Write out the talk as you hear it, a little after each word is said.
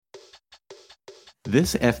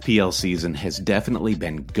This FPL season has definitely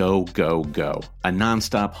been go, go, go. A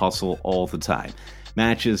nonstop hustle all the time.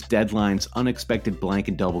 Matches, deadlines, unexpected blank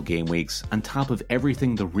and double game weeks, on top of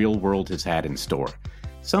everything the real world has had in store.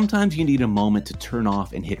 Sometimes you need a moment to turn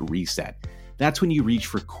off and hit reset. That's when you reach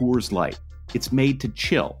for Coors Light. It's made to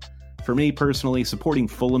chill. For me personally, supporting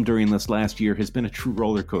Fulham during this last year has been a true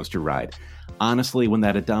roller coaster ride. Honestly, when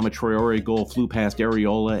that Adama Traore goal flew past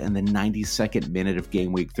Areola in the 92nd minute of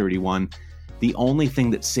game week 31, the only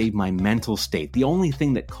thing that saved my mental state, the only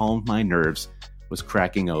thing that calmed my nerves, was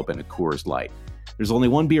cracking open a Coors Light. There's only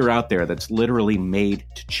one beer out there that's literally made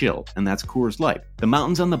to chill, and that's Coors Light. The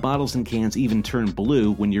mountains on the bottles and cans even turn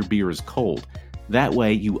blue when your beer is cold. That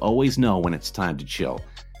way, you always know when it's time to chill.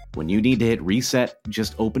 When you need to hit reset,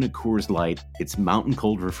 just open a Coors Light. It's mountain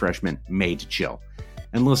cold refreshment made to chill.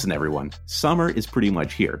 And listen, everyone, summer is pretty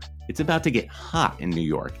much here. It's about to get hot in New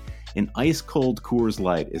York. An ice-cold Coors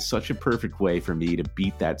Light is such a perfect way for me to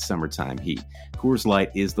beat that summertime heat. Coors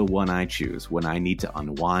Light is the one I choose when I need to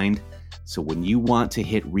unwind. So when you want to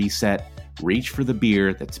hit reset, reach for the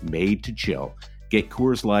beer that's made to chill. Get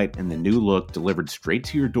Coors Light and the new look delivered straight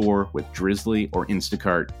to your door with Drizzly or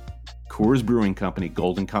Instacart. Coors Brewing Company,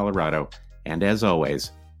 Golden, Colorado. And as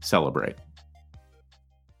always, celebrate.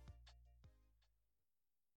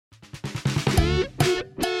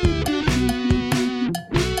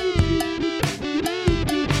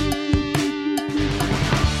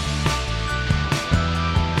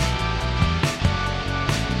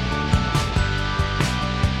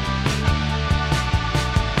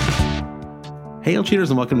 Hey, Hail Cheaters,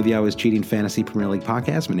 and welcome to the Always Cheating Fantasy Premier League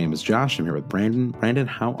podcast. My name is Josh. I'm here with Brandon. Brandon,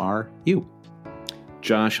 how are you?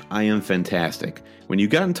 Josh, I am fantastic. When you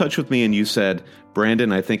got in touch with me and you said,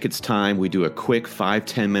 Brandon, I think it's time we do a quick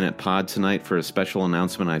 5-10 minute pod tonight for a special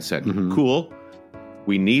announcement, I said, cool.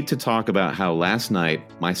 We need to talk about how last night,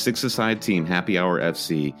 my six-a-side team, Happy Hour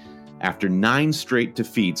FC, after 9 straight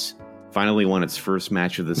defeats, finally won its first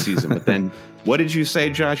match of the season. But then, what did you say,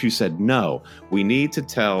 Josh? You said, no, we need to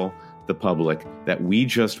tell the public that we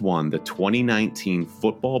just won the 2019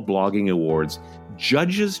 Football Blogging Awards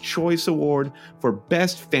Judges' Choice Award for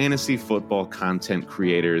Best Fantasy Football Content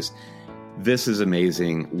Creators. This is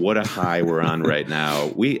amazing. What a high we're on right now.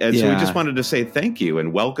 So we just wanted to say thank you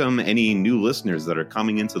and welcome any new listeners that are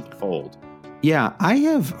coming into the fold. Yeah,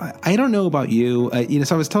 I don't know about you.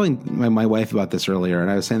 So I was telling my wife about this earlier, and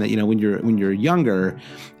I was saying that, when you're younger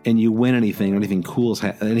and you win anything cool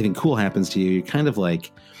happens to you, you're kind of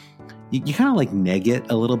like, you kind of like neg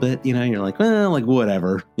it a little bit, you're like, well, like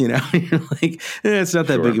whatever, you're like, it's not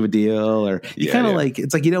that big of a deal. Or you kind of like,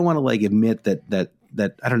 it's like, you don't want to like admit that,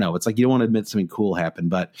 I don't know. It's like, you don't want to admit something cool happened.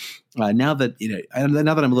 But now that I'm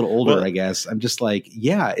a little older, I guess I'm just like,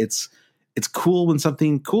 yeah, it's cool when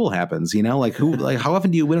something cool happens, like how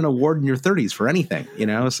often do you win an award in your 30s for anything,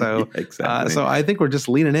 So, exactly. So I think we're just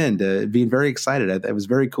leaning in to being very excited. It was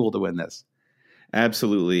very cool to win this.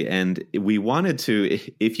 Absolutely. And we wanted to,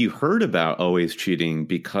 if you heard about Always Cheating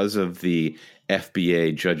because of the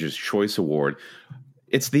FBA Judges' Choice Award,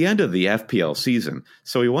 it's the end of the FPL season.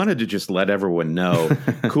 So we wanted to just let everyone know,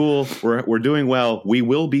 cool, we're doing well. We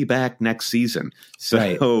will be back next season.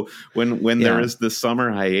 So when there is the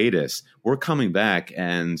summer hiatus, we're coming back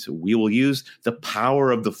and we will use the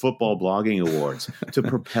power of the Football Blogging Awards to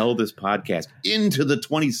propel this podcast into the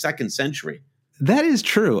 22nd century. That is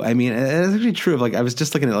true. I mean, it's actually true. Like, I was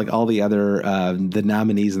just looking at like all the other the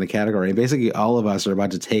nominees in the category, and basically all of us are about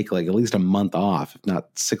to take like at least a month off, if not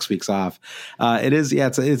 6 weeks off.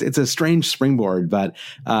 It's a strange springboard, but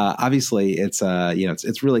obviously it's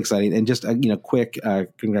really exciting. And just quick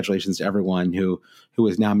congratulations to everyone who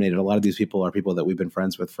was nominated. A lot of these people are people that we've been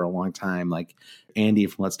friends with for a long time, like Andy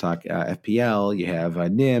from Let's Talk FPL. You have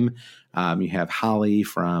Nim. You have Holly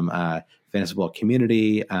from Fantasy Football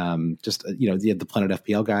Community, the Planet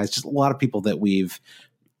FPL guys, just a lot of people that we've,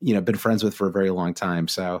 been friends with for a very long time.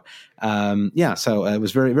 So, so it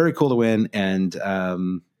was very, very cool to win. And,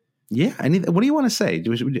 what do you want to say?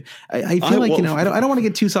 I feel like, I don't want to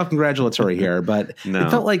get too self-congratulatory here, but no. it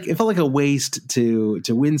felt like a waste to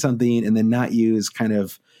win something and then not use kind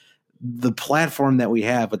of the platform that we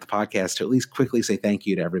have with the podcast to at least quickly say thank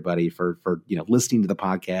you to everybody for listening to the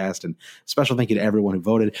podcast, and special thank you to everyone who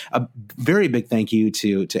voted. A very big thank you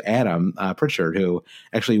to Adam Pritchard, who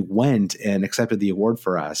actually went and accepted the award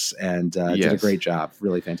for us and did a great job.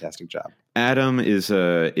 Really fantastic job. Adam is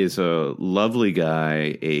a lovely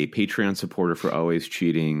guy, a Patreon supporter for Always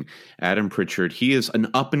Cheating. Adam Pritchard, he is an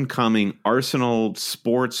up and coming Arsenal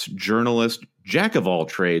sports journalist, jack of all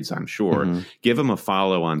trades, I'm sure. Give him a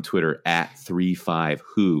follow on Twitter at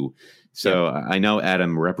 35who. So I know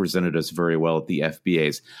Adam represented us very well at the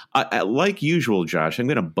FBAs. Like usual, Josh, I'm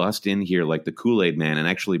going to bust in here like the Kool-Aid Man and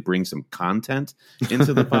actually bring some content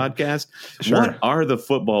into the podcast. Sure. What are the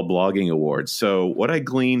Football Blogging Awards? So what I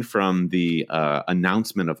gleaned from the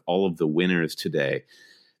announcement of all of the winners today,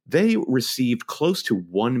 they received close to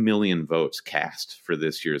 1 million votes cast for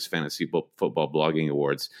this year's Fantasy Football Blogging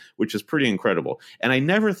Awards, which is pretty incredible. And I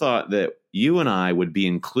never thought that you and I would be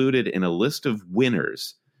included in a list of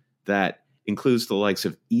winners that includes the likes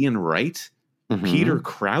of Ian Wright, Peter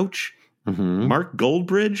Crouch, Mark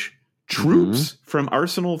Goldbridge, Troops from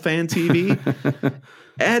Arsenal Fan TV.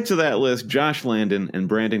 Add to that list Josh Landon and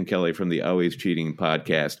Brandon Kelly from the Always Cheating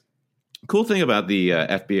podcast. Cool thing about the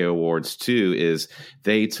FBA Awards, too, is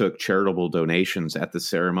they took charitable donations at the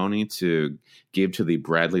ceremony to give to the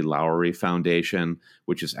Bradley Lowery Foundation,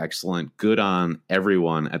 which is excellent. Good on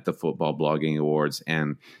everyone at the Football Blogging Awards.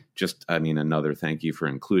 And just, I mean, another thank you for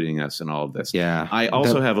including us in all of this. Yeah. I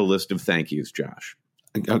also have a list of thank yous, Josh.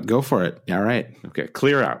 Go for it. All right. Okay.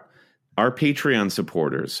 Clear out. Our Patreon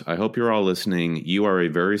supporters, I hope you're all listening. You are a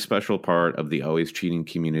very special part of the Always Cheating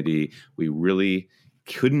community. We really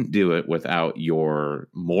couldn't do it without your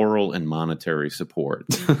moral and monetary support.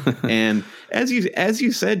 And as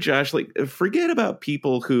you said, Josh, like forget about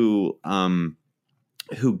people who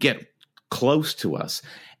get close to us.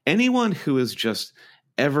 Anyone who has just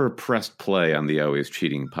ever pressed play on the Always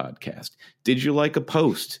Cheating podcast. Did you like a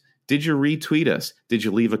post? Did you retweet us? Did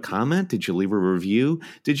you leave a comment? Did you leave a review?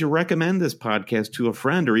 Did you recommend this podcast to a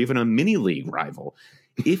friend or even a mini league rival?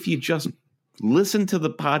 If you just listen to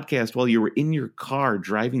the podcast while you were in your car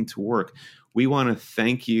driving to work, we want to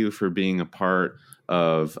thank you for being a part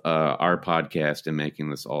of our podcast and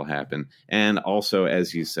making this all happen. And also,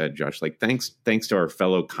 as you said, Josh, like thanks to our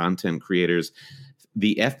fellow content creators.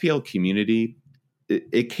 The FPL community,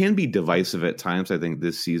 it can be divisive at times. I think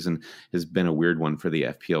this season has been a weird one for the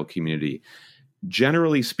FPL community.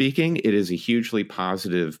 Generally speaking, it is a hugely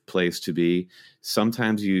positive place to be.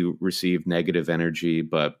 Sometimes you receive negative energy,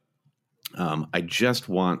 but I just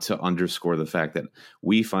want to underscore the fact that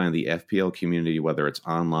we find the FPL community, whether it's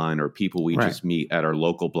online or people we just meet at our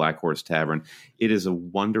local Black Horse Tavern, it is a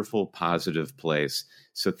wonderful, positive place.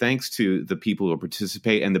 So thanks to the people who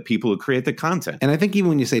participate and the people who create the content. And I think even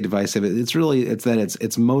when you say divisive,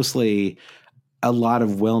 it's mostly a lot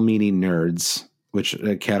of well-meaning nerds, which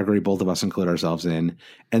a category both of us include ourselves in.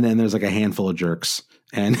 And then there's like a handful of jerks.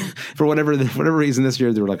 And for whatever reason this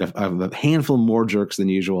year, there were like a handful more jerks than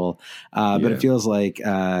usual. But it feels like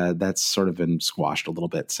that's sort of been squashed a little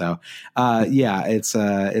bit. So it's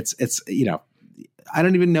you know, I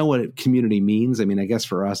don't even know what community means. I mean, I guess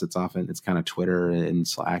for us, it's kind of Twitter and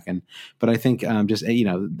Slack. But I think just, you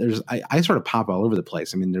know, I sort of pop all over the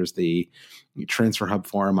place. I mean, there's the Transfer Hub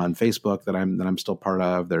forum on Facebook that I'm still part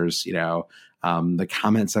of. There's, you know, the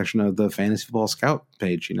comment section of the Fantasy Football Scout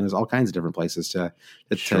page. You know, there's all kinds of different places to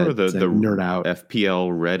nerd out.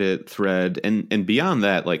 FPL Reddit thread and beyond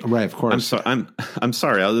that, like, right, of course. I'm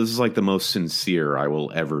sorry. This is like the most sincere I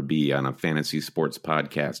will ever be on a fantasy sports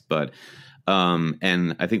podcast, but.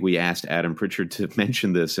 And I think we asked Adam Pritchard to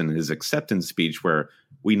mention this in his acceptance speech, where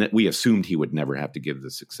we assumed he would never have to give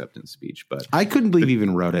this acceptance speech, but I couldn't believe he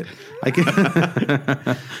even wrote it.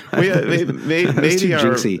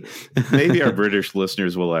 Maybe our British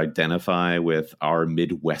listeners will identify with our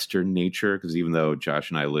Midwestern nature, because even though Josh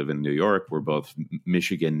and I live in New York, we're both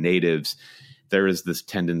Michigan natives. There is this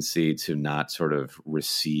tendency to not sort of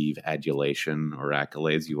receive adulation or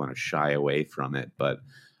accolades. You want to shy away from it, but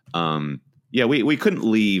we couldn't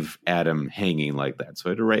leave Adam hanging like that. So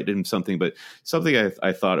I had to write him something, but something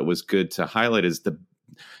I thought it was good to highlight is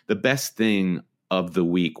the best thing of the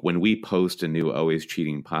week when we post a new Always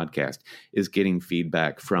Cheating podcast is getting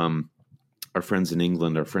feedback from our friends in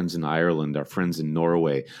England, our friends in Ireland, our friends in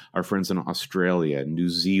Norway, our friends in Australia, New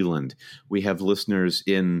Zealand. We have listeners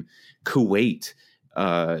in Kuwait,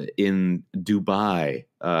 in Dubai,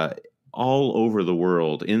 all over the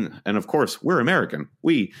world. And of course, we're American.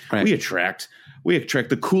 We attract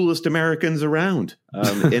the coolest Americans around.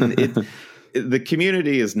 And the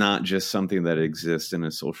community is not just something that exists in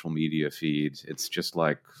a social media feed. It's just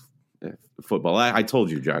like football. I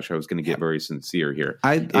told you, Josh, I was going to get very sincere here.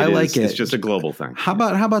 I like it. It's just a global thing. How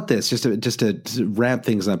about this? Just to wrap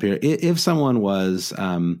things up here. If someone was,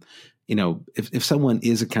 you know, if someone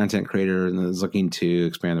is a content creator and is looking to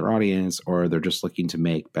expand their audience, or they're just looking to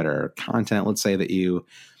make better content, let's say that you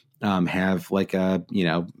have like a, you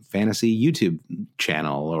know, fantasy YouTube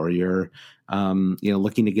channel, or you're, you know,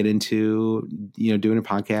 looking to get into, you know, doing a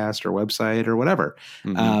podcast or website or whatever.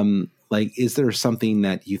 Mm-hmm. Like, is there something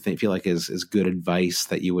that you feel like is good advice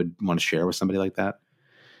that you would want to share with somebody like that?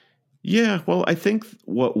 Yeah, well, I think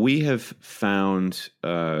what we have found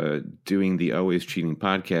doing the Always Cheating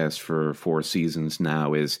podcast for 4 seasons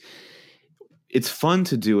now is it's fun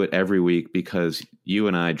to do it every week because you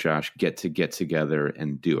and I, Josh, get together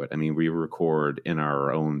and do it. I mean, we record in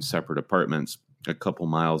our own separate apartments a couple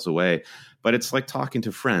miles away, but it's like talking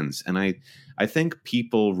to friends. And I think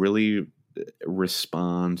people really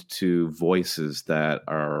respond to voices that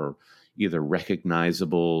are either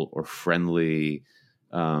recognizable or friendly.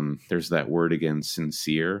 There's that word again,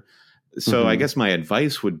 sincere. So I guess my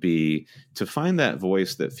advice would be to find that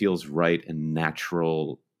voice that feels right and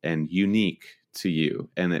natural and unique to you,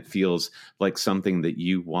 and it feels like something that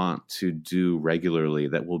you want to do regularly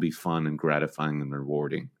that will be fun and gratifying and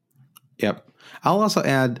rewarding. Yep. I'll also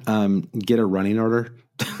add, get a running order.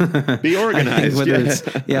 Be organized.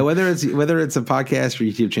 whether it's a podcast or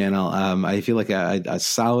YouTube channel, I feel like a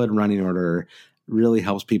solid running order really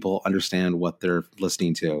helps people understand what they're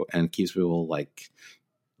listening to and keeps people like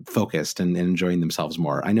focused and enjoying themselves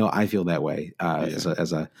more. I know I feel that way as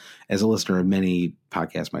a listener of many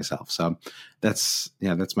podcasts myself. So that's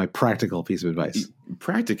my practical piece of advice.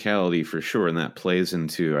 Practicality for sure. And that plays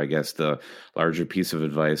into, I guess, the larger piece of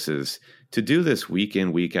advice is to do this week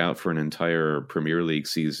in, week out for an entire Premier League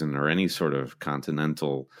season or any sort of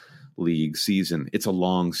continental league season. It's a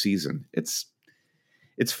long season. It's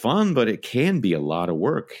fun, but it can be a lot of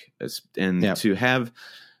work. And to have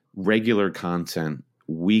regular content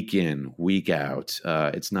week in, week out,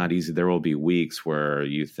 it's not easy. There will be weeks where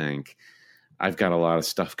you think, I've got a lot of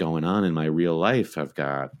stuff going on in my real life. I've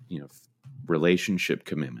got, relationship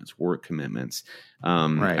commitments, work commitments.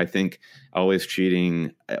 Right. I think Always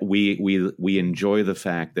Cheating, we enjoy the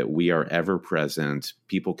fact that we are ever present.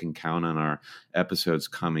 People can count on our episodes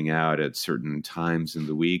coming out at certain times in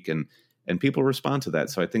the week, and people respond to that.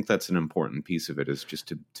 So I think that's an important piece of it, is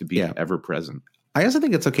just to be ever present. I also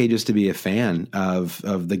think it's okay just to be a fan of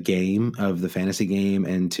the game, of the fantasy game,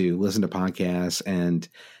 and to listen to podcasts and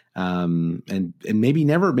maybe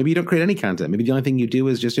you don't create any content. Maybe the only thing you do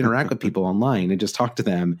is just interact with people online and just talk to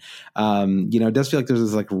them. It does feel like there's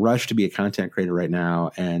this like rush to be a content creator right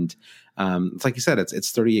now. And it's like you said,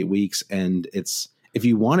 it's 38 weeks, and if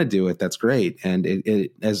you want to do it, that's great. And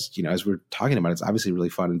it as we're talking about, it's obviously really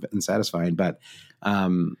fun and satisfying, but,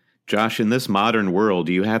 Josh, in this modern world,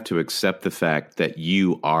 you have to accept the fact that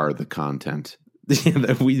you are the content.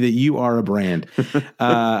 that you are a brand.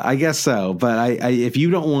 I guess so. But I if you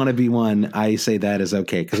don't want to be one, I say that is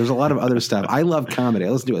okay, because there's a lot of other stuff. I love comedy. I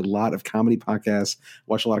listen to a lot of comedy podcasts,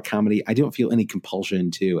 watch a lot of comedy. I don't feel any compulsion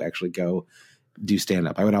to actually go do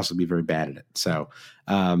stand-up. I would also be very bad at it. So,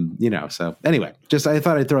 so anyway, just I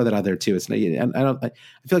thought I'd throw that out there too. It's not, I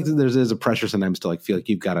feel like there's a pressure sometimes to like feel like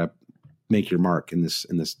you've got to make your mark in this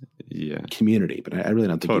community, but I really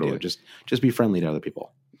don't think you do. Just be friendly to other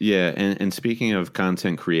people. Yeah, and speaking of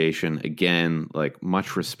content creation, again, like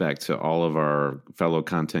much respect to all of our fellow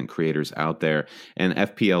content creators out there, and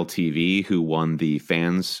FPL TV, who won the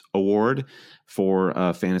Fans Award for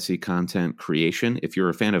fantasy content creation. If you're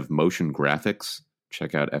a fan of motion graphics,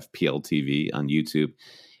 check out FPL TV on YouTube.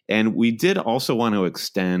 And we did also want to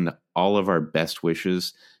extend all of our best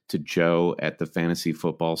wishes to Joe at the Fantasy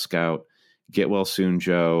Football Scout. Get well soon,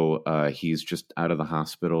 Joe. He's just out of the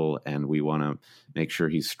hospital, and we want to make sure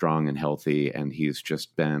he's strong and healthy. And he's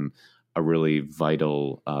just been a really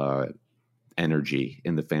vital energy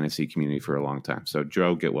in the fantasy community for a long time. So,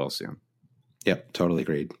 Joe, get well soon. Yep, totally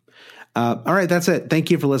agreed. All right, that's it.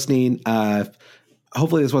 Thank you for listening.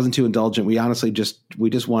 Hopefully this wasn't too indulgent. We honestly just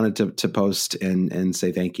wanted to post and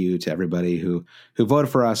say thank you to everybody who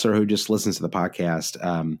voted for us or who just listens to the podcast.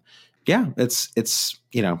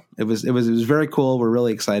 It was very cool. We're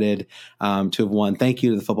really excited to have won. Thank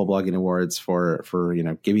you to the Football Blogging Awards for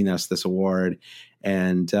giving us this award.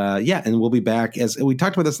 And and we'll be back, as we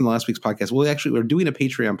talked about this in the last week's podcast. We're doing a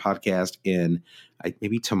Patreon podcast in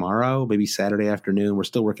maybe tomorrow, maybe Saturday afternoon. We're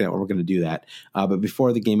still working out when we're going to do that. But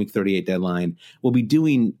before the Game Week 38 deadline, we'll be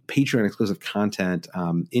doing Patreon exclusive content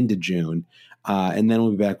into June. And then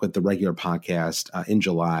we'll be back with the regular podcast in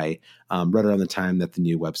July, right around the time that the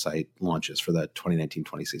new website launches for the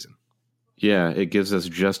 2019-20 season. Yeah, it gives us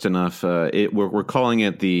just enough. We're calling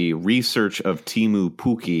it the research of Timu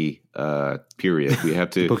Pukki period. We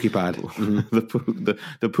have to the Pukki pod,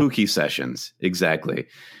 the Pukki sessions, exactly.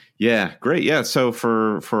 Yeah, great. Yeah, so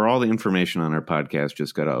for all the information on our podcast,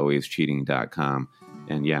 just go to alwayscheating.com.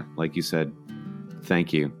 And yeah, like you said,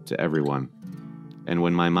 thank you to everyone. And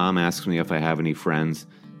when my mom asks me if I have any friends,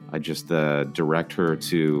 I just direct her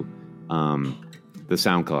to the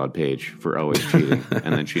SoundCloud page for Always Cheating,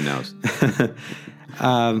 and then she knows.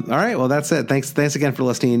 All right. Well, that's it. Thanks again for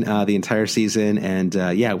listening the entire season. And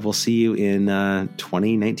we'll see you in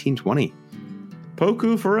 2019-20.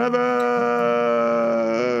 Poku forever!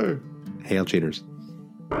 Hail cheaters.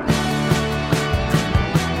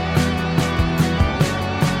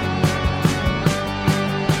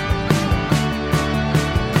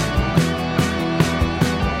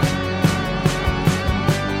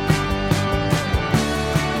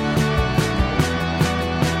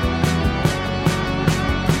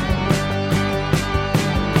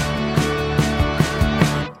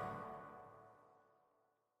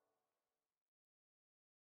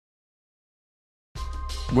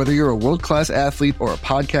 Whether you're a world-class athlete or a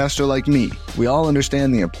podcaster like me, we all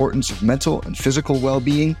understand the importance of mental and physical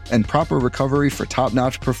well-being and proper recovery for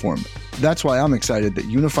top-notch performance. That's why I'm excited that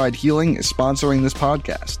Unified Healing is sponsoring this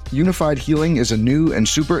podcast. Unified Healing is a new and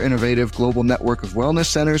super innovative global network of wellness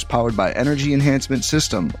centers powered by Energy Enhancement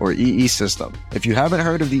System, or EE System. If you haven't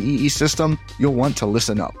heard of the EE System, you'll want to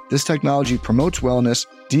listen up. This technology promotes wellness,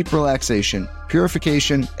 deep relaxation,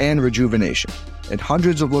 purification, and rejuvenation. At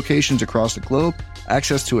hundreds of locations across the globe,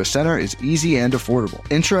 access to a center is easy and affordable.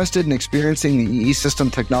 Interested in experiencing the EE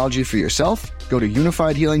System technology for yourself? Go to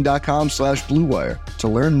unifiedhealing.com/bluewire to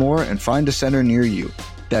learn more and find a center near you.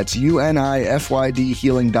 That's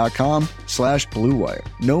unifydhealing.com/bluewire.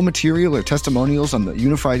 No material or testimonials on the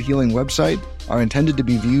Unified Healing website are intended to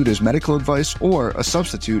be viewed as medical advice or a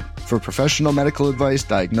substitute for professional medical advice,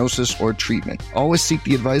 diagnosis, or treatment. Always seek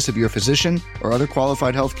the advice of your physician or other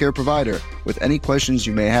qualified healthcare provider with any questions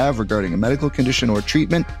you may have regarding a medical condition or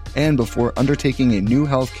treatment and before undertaking a new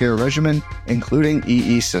healthcare regimen, including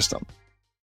EE System.